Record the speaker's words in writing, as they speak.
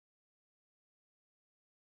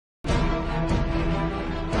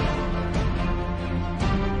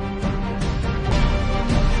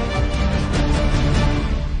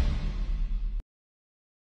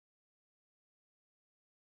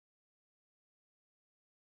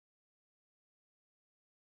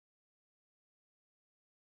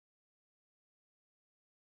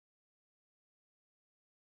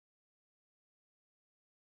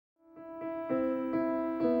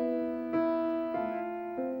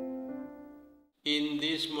In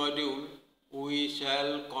this module, we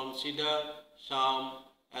shall consider some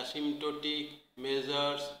asymptotic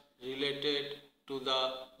measures related to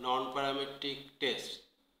the non-parametric tests.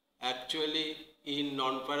 Actually, in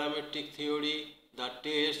non-parametric theory, the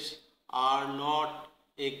tests are not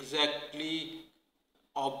exactly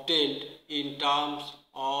obtained in terms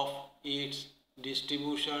of its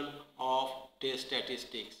distribution of test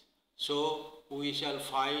statistics. So, we shall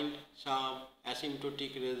find some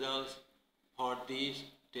asymptotic results for these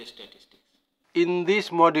test statistics. In this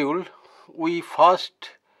module, we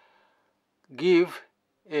first give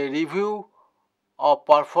a review of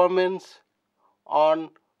performance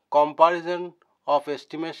on comparison of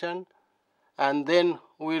estimation, and then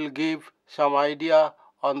we will give some idea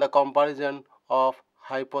on the comparison of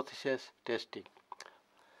hypothesis testing.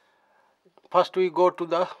 First we go to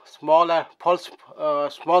the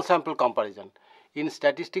small sample comparison. In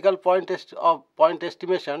statistical point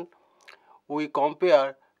estimation, we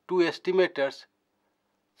compare two estimators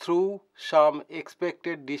through some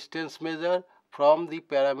expected distance measure from the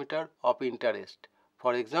parameter of interest.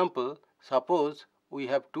 For example, suppose we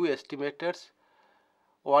have two estimators,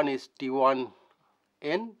 one is T1n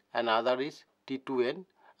and other is T2n,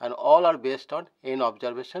 and all are based on n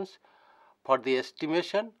observations for the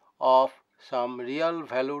estimation of some real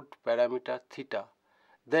valued parameter theta.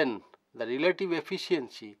 Then the relative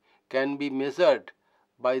efficiency can be measured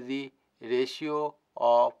by the ratio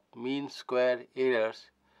of mean square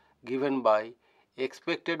errors given by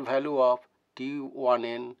expected value of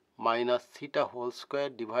T1n minus theta whole square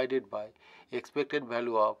divided by expected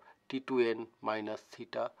value of T2n minus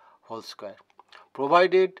theta whole square,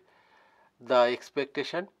 provided the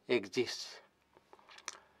expectation exists.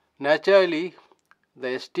 Naturally, the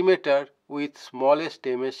estimator with smallest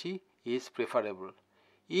MSE is preferable.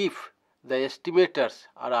 If the estimators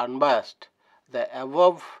are unbiased, the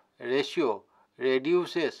above ratio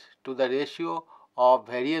reduces to the ratio of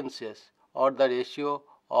variances or the ratio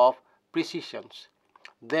of precisions.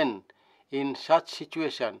 Then, in such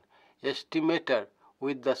situation, estimator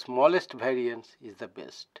with the smallest variance is the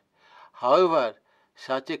best. However,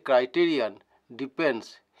 such a criterion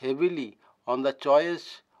depends heavily on the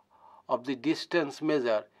choice of the distance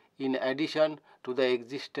measure in addition to the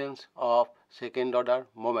existence of second order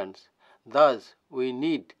moments. Thus, we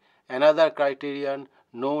need another criterion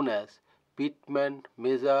known as Pitman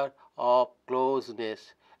measure of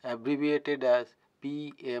closeness, abbreviated as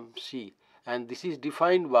PMC, and this is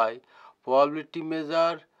defined by probability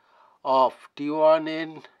measure of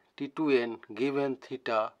T1n T2n given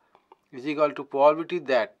theta is equal to probability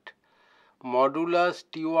that modulus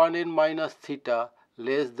T1n minus theta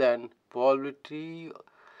less than probability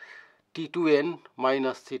T2n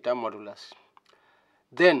minus theta modulus.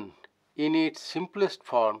 Then, in its simplest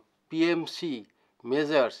form, PMC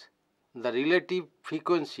measures the relative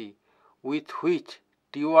frequency with which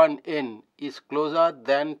T1n is closer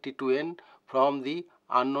than T2n from the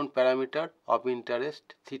unknown parameter of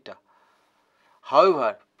interest theta.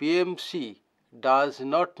 However, PMC does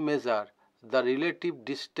not measure the relative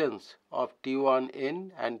distance of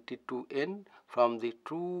T1n and T2n from the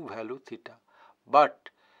true value theta, but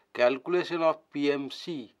calculation of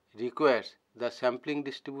PMC requires the sampling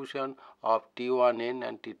distribution of T1n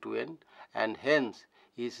and T2n, and hence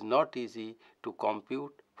is not easy to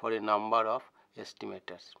compute for a number of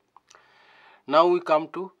estimators. Now we come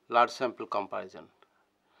to large sample comparison.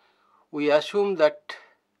 We assume that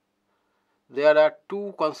there are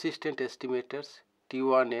two consistent estimators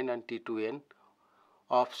T1n and T2n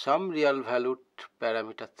of some real valued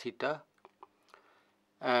parameter theta,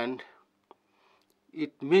 and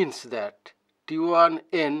it means that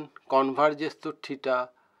T1n converges to theta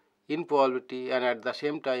in probability, and at the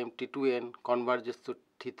same time T2n converges to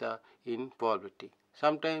theta in probability.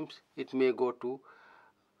 Sometimes it may go to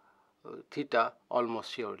theta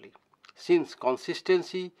almost surely. Since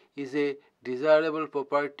consistency is a desirable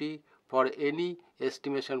property for any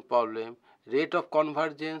estimation problem, rate of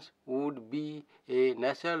convergence would be a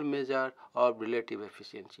natural measure of relative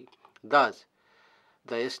efficiency. Thus,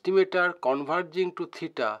 the estimator converging to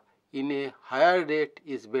theta in a higher rate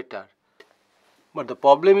is better. But the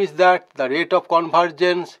problem is that the rate of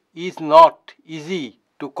convergence is not easy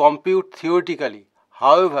to compute theoretically.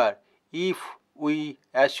 However, if we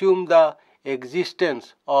assume the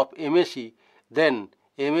existence of MSE, then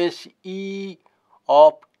MSE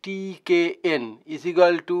of Tkn is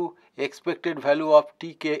equal to expected value of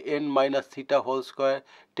Tkn minus theta whole square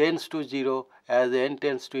tends to 0 as n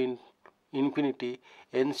tends to infinity,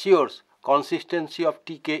 ensures consistency of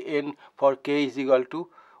Tkn for k is equal to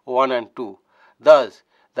 1 and 2. Thus,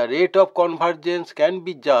 the rate of convergence can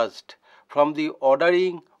be judged from the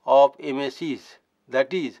ordering of MSEs,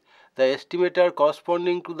 that is, the estimator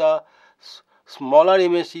corresponding to the smaller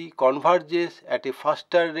MSE converges at a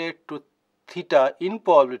faster rate to theta in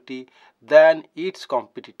probability than its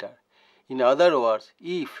competitor. In other words,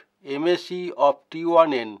 if MSE of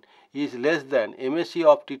T1n is less than MSE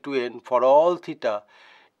of T2n for all theta,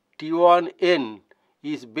 T1n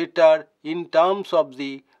is better in terms of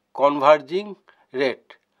the converging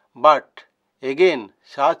rate. But again,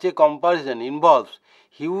 such a comparison involves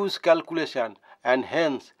huge calculation and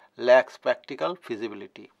hence lacks practical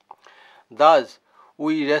feasibility. Thus,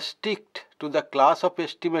 we restrict to the class of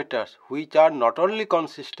estimators which are not only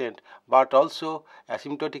consistent but also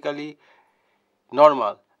asymptotically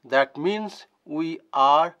normal. That means we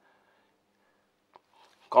are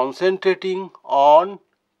concentrating on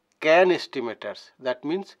CAN estimators, that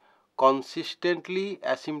means consistently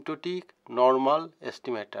asymptotic normal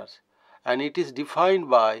estimators, and it is defined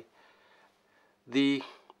by the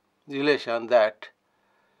relation that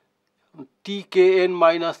Tkn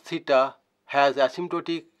minus theta has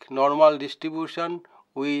asymptotic normal distribution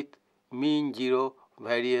with mean 0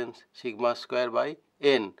 variance sigma square by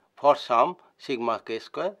n for some sigma k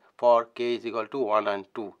square for k is equal to 1 and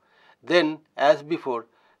 2. Then, as before,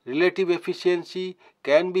 relative efficiency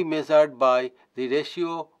can be measured by the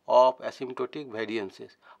ratio of asymptotic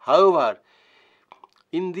variances. However,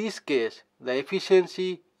 in this case, the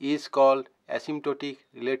efficiency is called asymptotic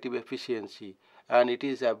relative efficiency and it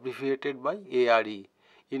is abbreviated by ARE.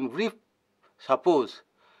 In brief, suppose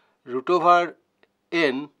root over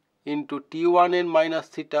n into T1n minus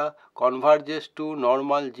theta converges to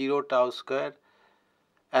normal 0 tau square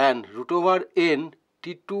and root over n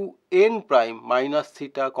T2n prime minus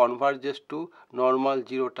theta converges to normal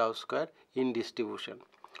 0 tau square in distribution,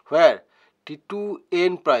 where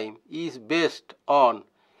T2n prime is based on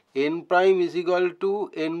n prime is equal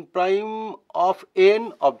to n prime of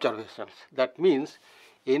n observations. That means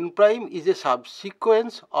n prime is a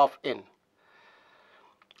subsequence of n.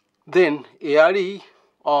 Then ARE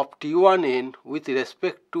of T1n with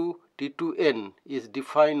respect to T2n is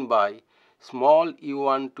defined by small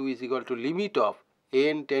u12 is equal to limit of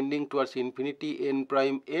n tending towards infinity n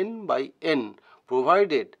prime n by n,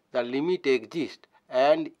 provided the limit exists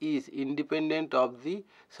and is independent of the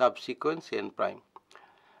subsequence n prime.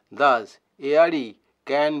 Thus, ARE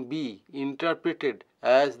can be interpreted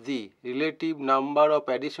as the relative number of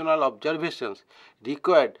additional observations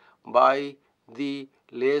required by the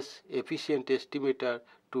less efficient estimator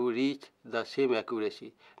to reach the same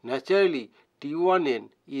accuracy. Naturally, T1n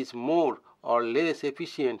is more or less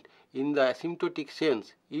efficient in the asymptotic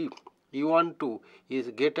sense if U12 is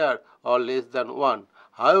greater or less than 1.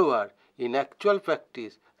 However, in actual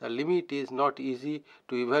practice, the limit is not easy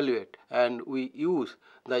to evaluate and we use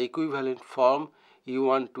the equivalent form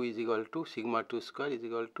U12 is equal to sigma 2 square is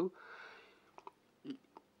equal to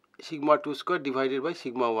sigma 2 square divided by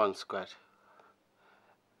sigma 1 square.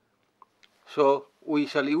 So, we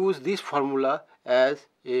shall use this formula as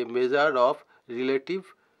a measure of relative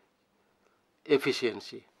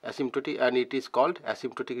efficiency, asymptotic, and it is called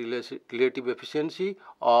asymptotic relative efficiency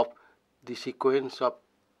of the sequence of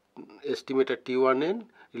estimated T1n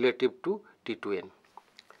relative to T2n.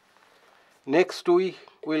 Next, we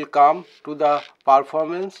will come to the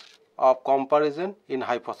performance of comparison in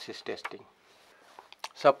hypothesis testing.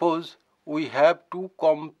 Suppose we have two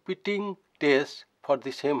competing tests for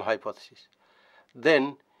the same hypothesis.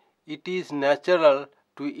 Then it is natural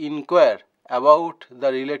to inquire about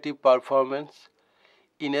the relative performance.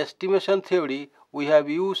 In estimation theory, we have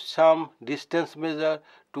used some distance measure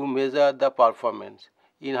to measure the performance.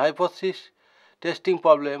 In hypothesis testing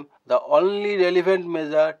problem, the only relevant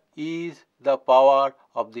measure is the power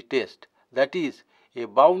of the test, that is, a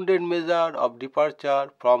bounded measure of departure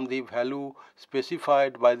from the value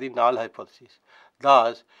specified by the null hypothesis.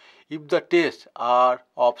 Thus, if the tests are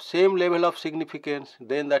of same level of significance,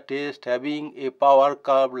 then the test having a power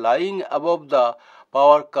curve lying above the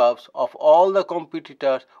power curves of all the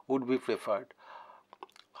competitors would be preferred.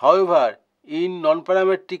 However, in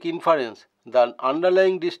non-parametric inference, the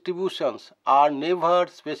underlying distributions are never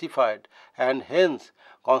specified and hence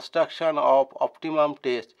construction of optimum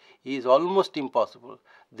test is almost impossible.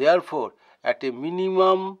 Therefore, at a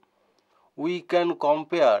minimum, we can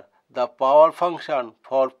compare the power function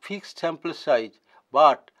for fixed sample size,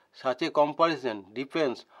 but such a comparison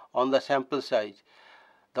depends on the sample size.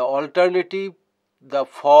 The alternative, the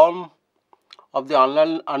form of the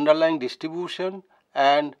underlying distribution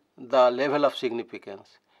and the level of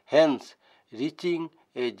significance. Hence, reaching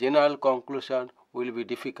a general conclusion will be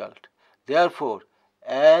difficult. Therefore,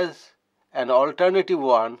 as an alternative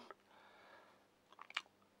one,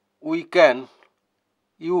 we can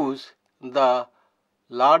use the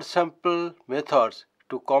large sample methods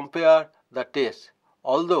to compare the tests.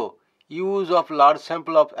 Although use of large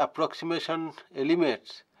sample of approximation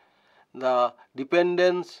eliminates the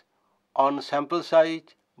dependence on sample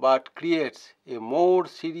size but creates a more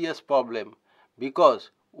serious problem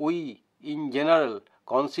because we in general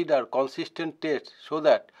consider consistent tests so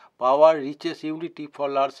that power reaches unity for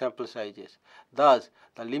large sample sizes. Thus,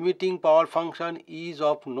 the limiting power function is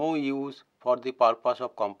of no use for the purpose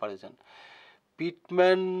of comparison.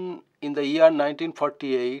 Pittman in the year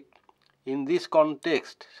 1948 in this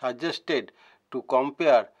context suggested to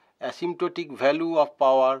compare asymptotic value of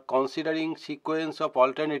power considering sequence of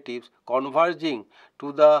alternatives converging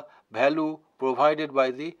to the value provided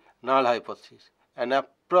by the null hypothesis. An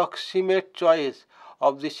approximate choice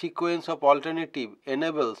of the sequence of alternative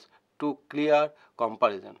enables to clear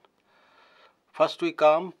comparison. First we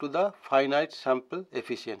come to the finite sample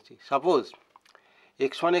efficiency. Suppose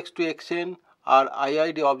x1, x2, xn are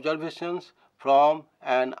IID observations from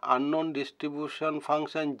an unknown distribution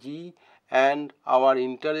function g, and our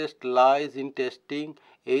interest lies in testing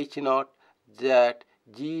h0 that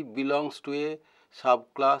g belongs to a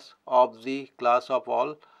subclass of the class of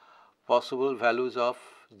all possible values of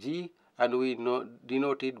g, and we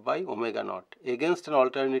denote it by omega naught against an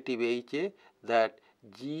alternative ha that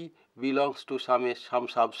g belongs to some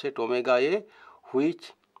subset omega a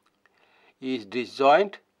which is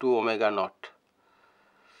disjoint to omega naught.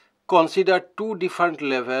 Consider two different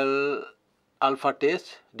level alpha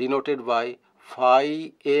tests denoted by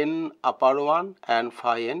phi n upper 1 and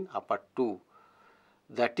phi n upper 2.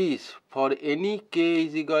 That is, for any k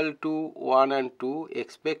is equal to 1 and 2,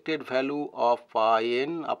 expected value of phi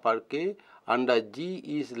n upper k under g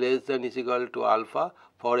is less than is equal to alpha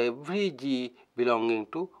for every g belonging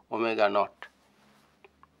to omega naught.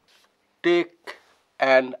 Take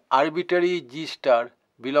an arbitrary g star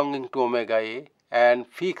belonging to omega a and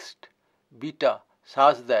fixed beta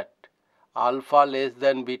such that alpha less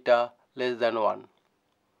than beta less than 1.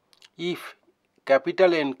 If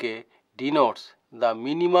capital Nk denotes the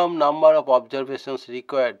minimum number of observations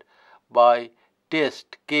required by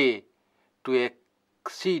test k to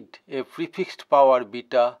exceed a prefixed power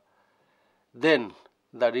beta, then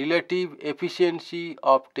the relative efficiency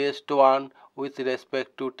of test 1 with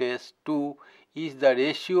respect to test 2 is the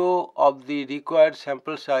ratio of the required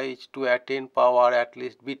sample size to attain power at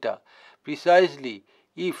least beta. Precisely,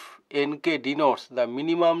 if Nk denotes the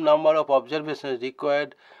minimum number of observations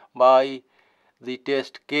required by the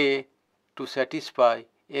test k to satisfy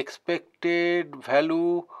expected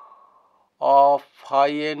value of phi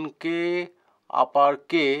nk upper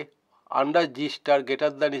k under g star greater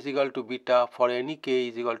than is equal to beta for any k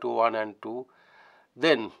is equal to 1 and 2,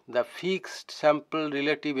 then the fixed sample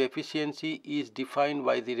relative efficiency is defined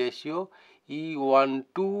by the ratio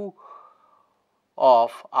E12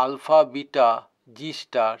 of alpha beta g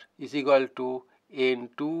star is equal to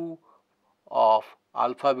N2 of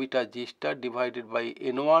alpha beta g star divided by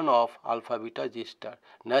N1 of alpha beta g star.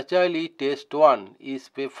 Naturally, test 1 is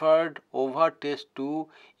preferred over test 2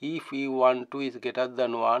 if E12 is greater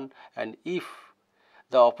than 1, and if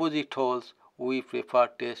the opposite holds, we prefer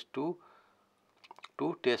test 2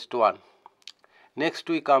 to test 1. Next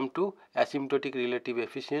we come to asymptotic relative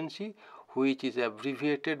efficiency, which is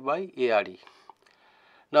abbreviated by ARE.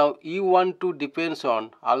 Now E12 depends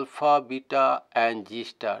on alpha, beta and g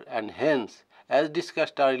star, and hence, as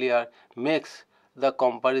discussed earlier, makes the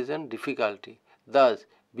comparison difficulty. Thus,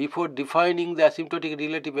 before defining the asymptotic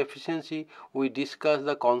relative efficiency, we discuss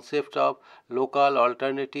the concept of local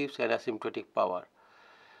alternatives and asymptotic power,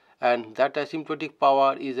 and that asymptotic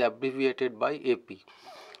power is abbreviated by AP.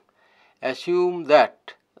 Assume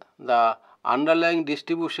that the underlying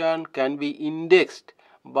distribution can be indexed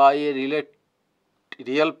by a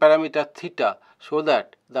real parameter theta so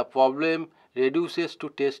that the problem reduces to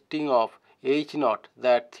testing of H0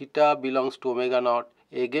 that theta belongs to omega naught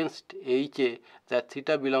against HA that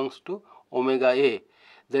theta belongs to omega A.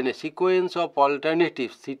 Then a sequence of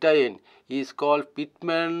alternatives theta n is called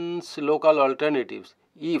Pittman's local alternatives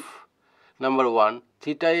if number 1,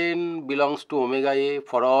 theta n belongs to omega A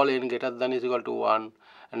for all n greater than is equal to 1,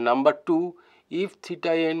 and number 2, if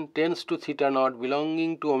theta n tends to theta naught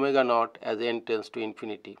belonging to omega naught as n tends to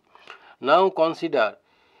infinity. Now consider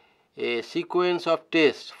a sequence of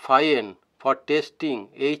tests phi n for testing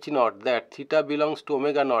H0 that theta belongs to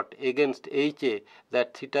omega naught against HA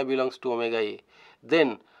that theta belongs to omega A.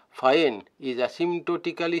 Then phi n is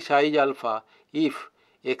asymptotically size alpha if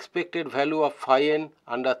expected value of phi n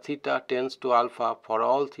under theta tends to alpha for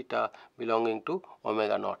all theta belonging to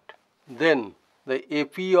omega naught. Then The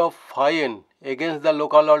AP of phi n against the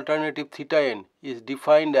local alternative theta n is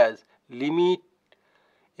defined as limit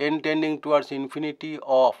n tending towards infinity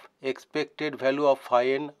of expected value of phi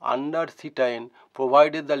n under theta n,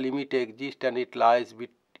 provided the limit exists and it lies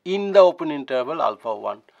in the open interval alpha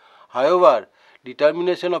 1. However,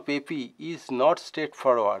 determination of AP is not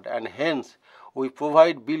straightforward, and hence we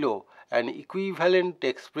provide below an equivalent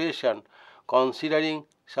expression considering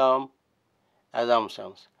some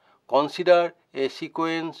assumptions. Consider a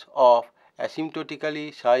sequence of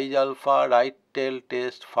asymptotically size alpha right tail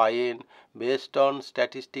test phi n based on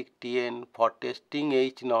statistic Tn for testing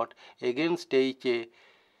H0 against HA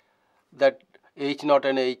that H0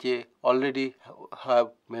 and HA already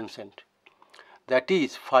have mentioned. That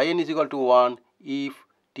is, phi n is equal to 1 if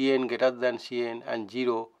Tn greater than Cn and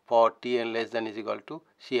 0 for Tn less than is equal to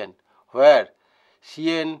Cn, where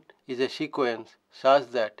Cn is a sequence such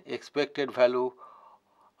that expected value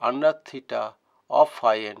under theta of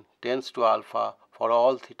phi n tends to alpha for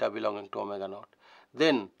all theta belonging to omega naught.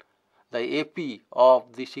 Then the AP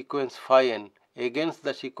of the sequence phi n against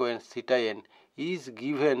the sequence theta n is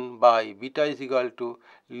given by beta is equal to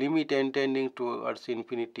limit n tending towards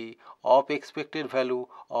infinity of expected value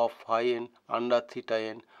of phi n under theta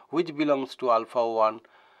n, which belongs to alpha 1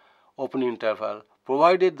 open interval,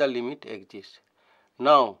 provided the limit exists.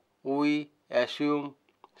 Now we assume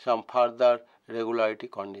some further regularity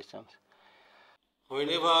conditions.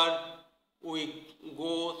 Whenever we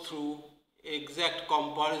go through exact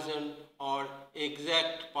comparison or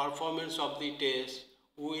exact performance of the test,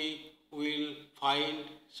 we will find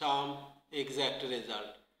some exact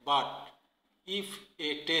result. But if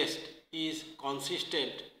a test is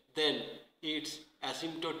consistent, then its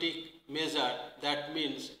asymptotic measure, that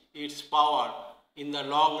means its power in the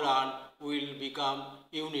long run will become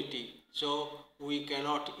unity. So we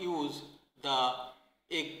cannot use the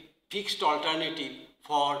fixed alternative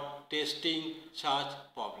for testing such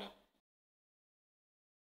problem.